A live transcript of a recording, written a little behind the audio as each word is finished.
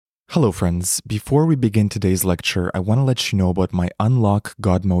Hello friends, before we begin today's lecture, I want to let you know about my Unlock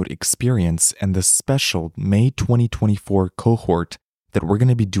God Mode experience and the special May 2024 cohort that we're going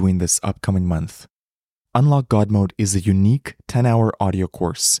to be doing this upcoming month. Unlock God Mode is a unique 10-hour audio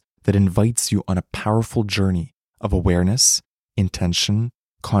course that invites you on a powerful journey of awareness, intention,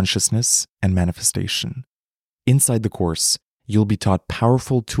 consciousness, and manifestation. Inside the course, you'll be taught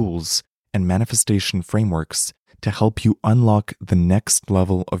powerful tools and manifestation frameworks to help you unlock the next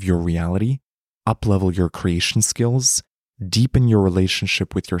level of your reality, up-level your creation skills, deepen your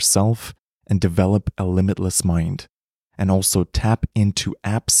relationship with yourself, and develop a limitless mind, and also tap into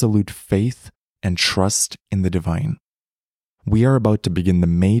absolute faith and trust in the divine. We are about to begin the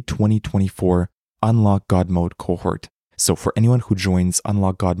May 2024 Unlock God Mode cohort. So for anyone who joins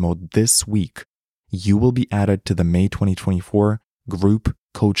Unlock God Mode this week, you will be added to the May 2024 group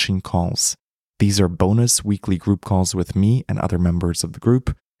coaching calls. These are bonus weekly group calls with me and other members of the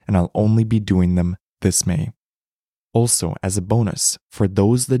group, and I'll only be doing them this May. Also, as a bonus, for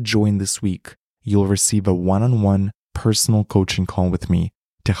those that join this week, you'll receive a one-on-one personal coaching call with me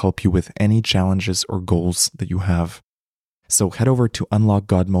to help you with any challenges or goals that you have. So head over to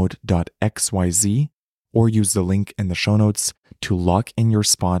unlockgodmode.xyz or use the link in the show notes to lock in your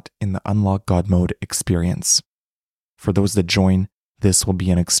spot in the Unlock God Mode experience. For those that join, this will be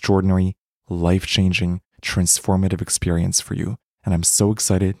an extraordinary, life-changing, transformative experience for you, and I'm so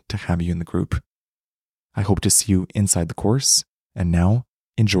excited to have you in the group. I hope to see you inside the course, and now,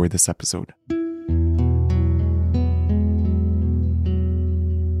 enjoy this episode.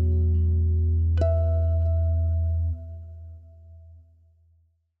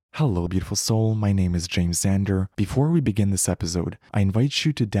 Hello, beautiful soul. My name is James Zander. Before we begin this episode, I invite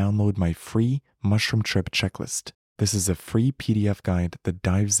you to download my free Mushroom Trip Checklist. This is a free PDF guide that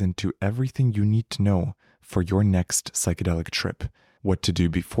dives into everything you need to know for your next psychedelic trip. What to do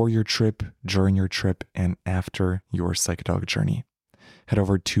before your trip, during your trip, and after your psychedelic journey. Head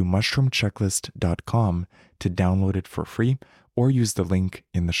over to mushroomchecklist.com to download it for free or use the link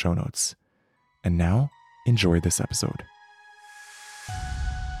in the show notes. And now, enjoy this episode.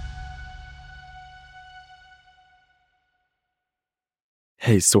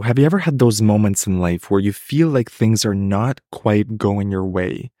 Hey, so have you ever had those moments in life where you feel like things are not quite going your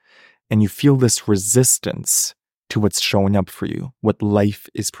way and you feel this resistance to what's showing up for you, what life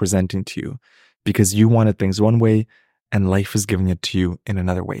is presenting to you, because you wanted things one way and life is giving it to you in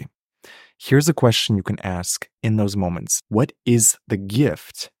another way? Here's a question you can ask in those moments. What is the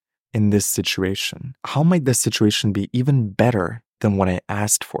gift in this situation? How might this situation be even better than what I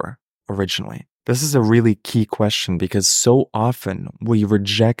asked for originally? This is a really key question because so often we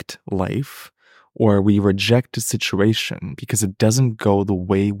reject life or we reject a situation because it doesn't go the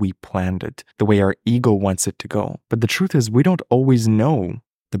way we planned it, the way our ego wants it to go. But the truth is we don't always know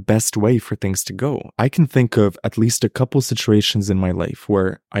the best way for things to go. I can think of at least a couple situations in my life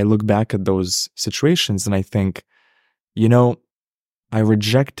where I look back at those situations and I think, I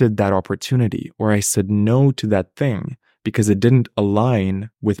rejected that opportunity or I said no to that thing because it didn't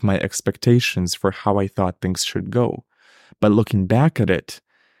align with my expectations for how I thought things should go. But looking back at it,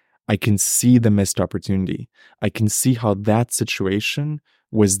 I can see the missed opportunity. I can see how that situation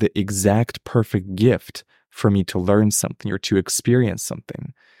was the exact perfect gift for me to learn something or to experience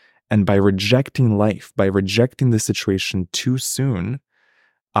something. And by rejecting life, by rejecting the situation too soon,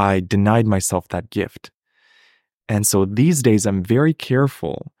 I denied myself that gift. And so these days, I'm very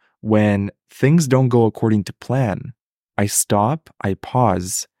careful when things don't go according to plan. I stop, I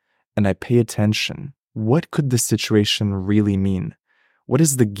pause, and I pay attention. What could this situation really mean? What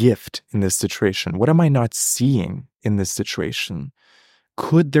is the gift in this situation? What am I not seeing in this situation?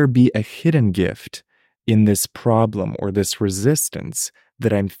 Could there be a hidden gift in this problem or this resistance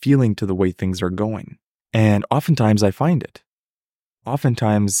that I'm feeling to the way things are going? And oftentimes I find it.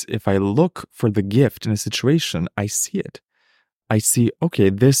 Oftentimes, if I look for the gift in a situation, I see it. I see,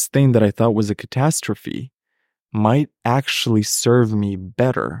 okay, this thing that I thought was a catastrophe might actually serve me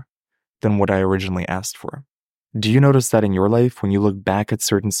better than what I originally asked for. Do you notice that in your life when you look back at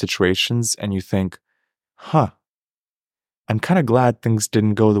certain situations and you think, I'm kind of glad things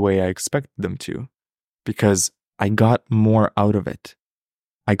didn't go the way I expected them to because I got more out of it.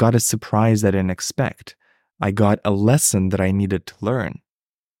 I got a surprise I didn't expect. I got a lesson that I needed to learn.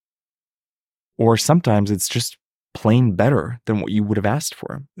 Or sometimes it's just plain better than what you would have asked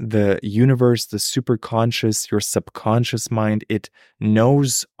for. The universe, the superconscious, your subconscious mind,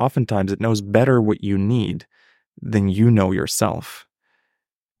 oftentimes it knows better what you need than you know yourself.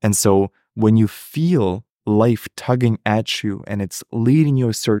 And so when you feel life tugging at you and it's leading you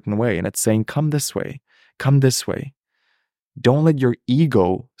a certain way and it's saying, come this way, Don't let your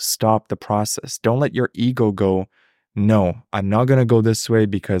ego stop the process. Don't let your ego go, no, I'm not going to go this way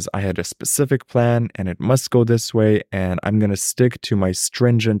because I had a specific plan and it must go this way, and I'm going to stick to my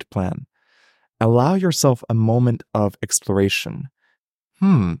stringent plan. Allow yourself a moment of exploration.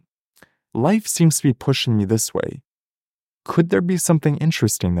 Life seems to be pushing me this way. Could there be something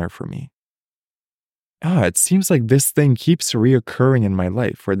interesting there for me? It seems like this thing keeps reoccurring in my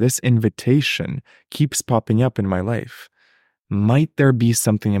life, or this invitation keeps popping up in my life. Might there be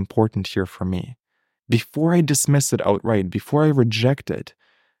something important here for me? Before I dismiss it outright, before I reject it,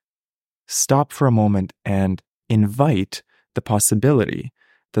 stop for a moment and invite the possibility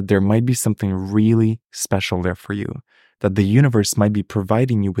that there might be something really special there for you, that the universe might be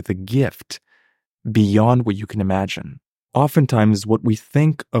providing you with a gift beyond what you can imagine. Oftentimes, what we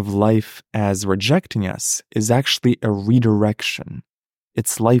think of life as rejecting us is actually a redirection.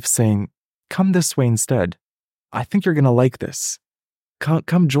 It's life saying, come this way instead. I think you're going to like this.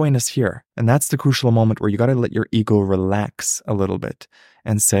 Come join us here. And that's the crucial moment where you got to let your ego relax a little bit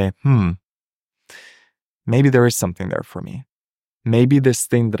and say, maybe there is something there for me. Maybe this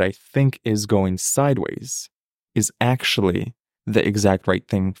thing that I think is going sideways is actually the exact right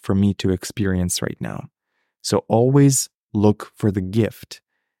thing for me to experience right now. So always look for the gift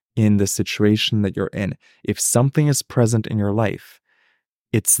in the situation that you're in. If something is present in your life,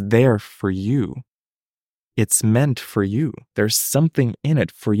 it's there for you. It's meant for you. There's something in it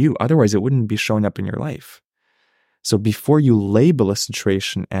for you. Otherwise, it wouldn't be showing up in your life. So before you label a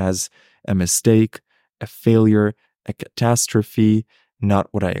situation as a mistake, a failure, a catastrophe, not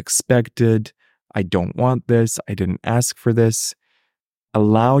what I expected, I don't want this, I didn't ask for this,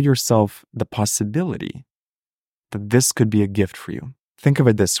 allow yourself the possibility that this could be a gift for you. Think of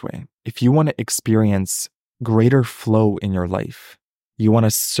it this way. If you want to experience greater flow in your life, you want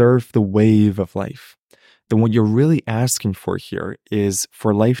to surf the wave of life, then what you're really asking for here is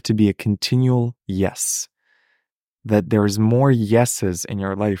for life to be a continual yes. That there's more yeses in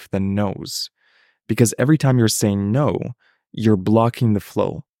your life than nos. Because every time you're saying no, you're blocking the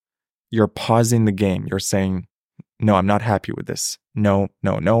flow. You're pausing the game. You're saying, no, I'm not happy with this. No,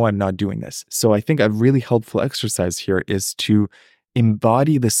 I'm not doing this. So I think a really helpful exercise here is to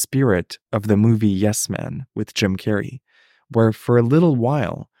embody the spirit of the movie Yes Man with Jim Carrey, where for a little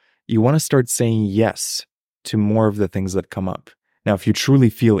while, you want to start saying yes to more of the things that come up. Now, if you truly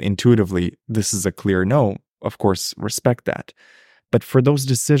feel intuitively this is a clear no, of course, respect that. But for those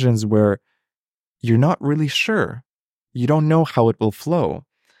decisions where you're not really sure, you don't know how it will flow,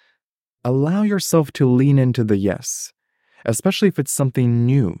 allow yourself to lean into the yes, especially if it's something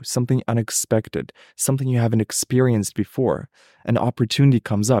new, something unexpected, something you haven't experienced before. An opportunity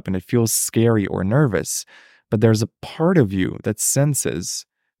comes up and it feels scary or nervous, but there's a part of you that senses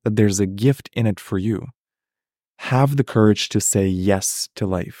that there's a gift in it for you. Have the courage to say yes to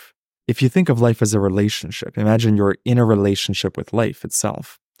life. If you think of life as a relationship, imagine you're in a relationship with life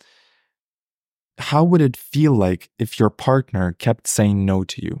itself. How would it feel like if your partner kept saying no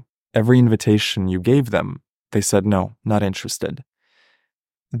to you? Every invitation you gave them, they said no, not interested.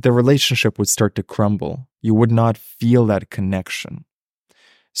 The relationship would start to crumble. You would not feel that connection.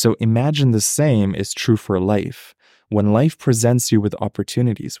 So imagine the same is true for life. When life presents you with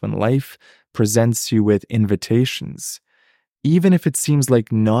opportunities, when life presents you with invitations, even if it seems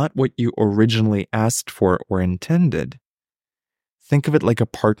like not what you originally asked for or intended, think of it like a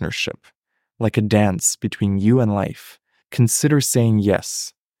partnership, like a dance between you and life. Consider saying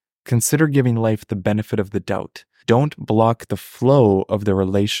yes. Consider giving life the benefit of the doubt. Don't block the flow of the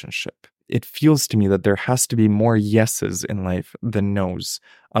relationship. It feels to me that there has to be more yeses in life than nos.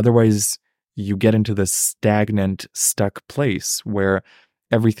 Otherwise, you get into this stagnant, stuck place where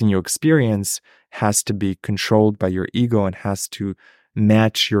everything you experience has to be controlled by your ego and has to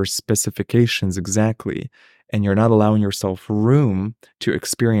match your specifications exactly. And you're not allowing yourself room to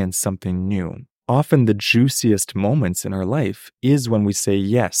experience something new. Often the juiciest moments in our life is when we say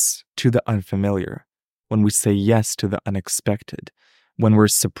yes to the unfamiliar, when we say yes to the unexpected, when we're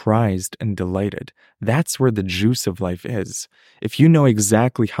surprised and delighted. That's where the juice of life is. If you know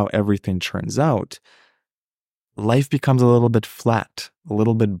exactly how everything turns out, life becomes a little bit flat, a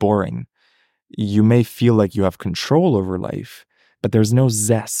little bit boring. You may feel like you have control over life, but there's no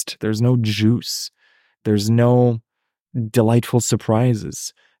zest, there's no juice, there's no delightful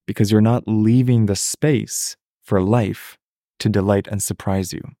surprises, because you're not leaving the space for life to delight and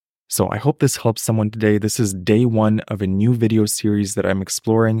surprise you. So I hope this helps someone today. This is day 1 of a new video series that I'm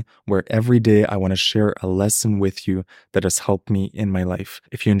exploring, where every day I want to share a lesson with you that has helped me in my life.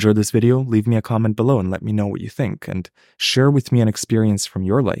 If you enjoyed this video, leave me a comment below and let me know what you think, and share with me an experience from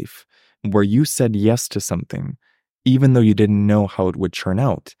your life where you said yes to something even though you didn't know how it would turn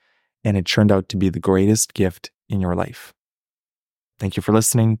out, and it turned out to be the greatest gift in your life. Thank you for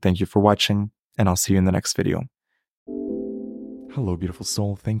listening. Thank you for watching, and I'll see you in the next video. Hello, beautiful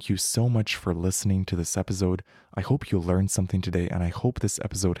soul. Thank you so much for listening to this episode. I hope you learned something today, and I hope this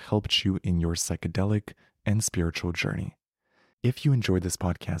episode helped you in your psychedelic and spiritual journey. If you enjoyed this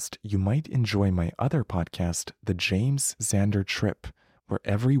podcast, you might enjoy my other podcast, The James Xander Trip, where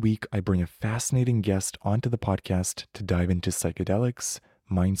every week I bring a fascinating guest onto the podcast to dive into psychedelics,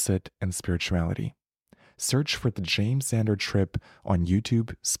 mindset, and spirituality. Search for The James Xander Trip on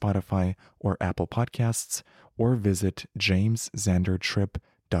YouTube, Spotify, or Apple Podcasts, or visit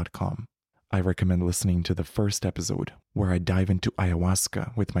jamesxandertrip.com. I recommend listening to the first episode, where I dive into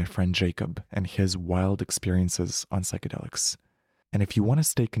ayahuasca with my friend Jacob and his wild experiences on psychedelics. And if you want to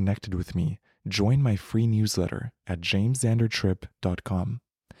stay connected with me, join my free newsletter at jamesxandertrip.com.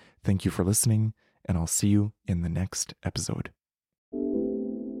 Thank you for listening, and I'll see you in the next episode.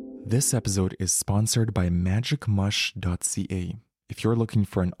 This episode is sponsored by magicmush.ca. If you're looking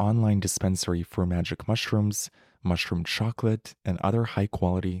for an online dispensary for magic mushrooms, mushroom chocolate, and other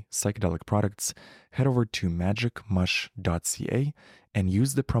high-quality psychedelic products, head over to magicmush.ca and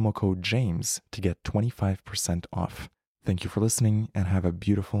use the promo code JAMES to get 25% off. Thank you for listening, and have a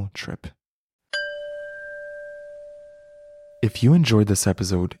beautiful trip. If you enjoyed this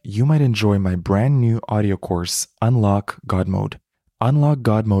episode, you might enjoy my brand new audio course, Unlock God Mode. Unlock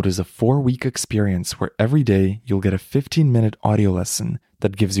God Mode is a 4-week experience where every day you'll get a 15-minute audio lesson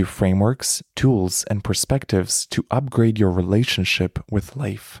that gives you frameworks, tools, and perspectives to upgrade your relationship with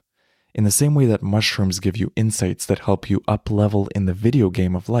life. In the same way that mushrooms give you insights that help you up-level in the video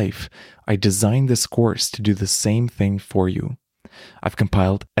game of life, I designed this course to do the same thing for you. I've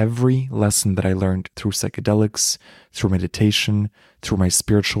compiled every lesson that I learned through psychedelics, through meditation, through my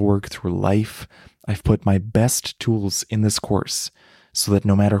spiritual work, through life. I've put my best tools in this course so that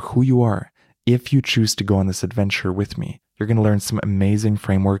no matter who you are, if you choose to go on this adventure with me, you're going to learn some amazing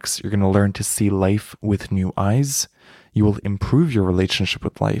frameworks. You're going to learn to see life with new eyes. You will improve your relationship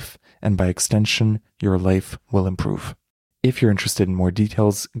with life, and by extension, your life will improve. If you're interested in more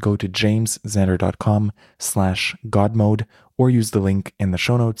details, go to jamesxander.com/godmode or use the link in the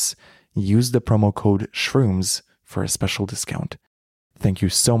show notes. Use the promo code SHROOMS for a special discount. Thank you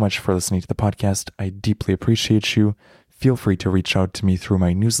so much for listening to the podcast. I deeply appreciate you. Feel free to reach out to me through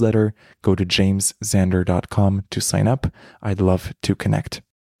my newsletter. Go to jamesxander.com to sign up. I'd love to connect.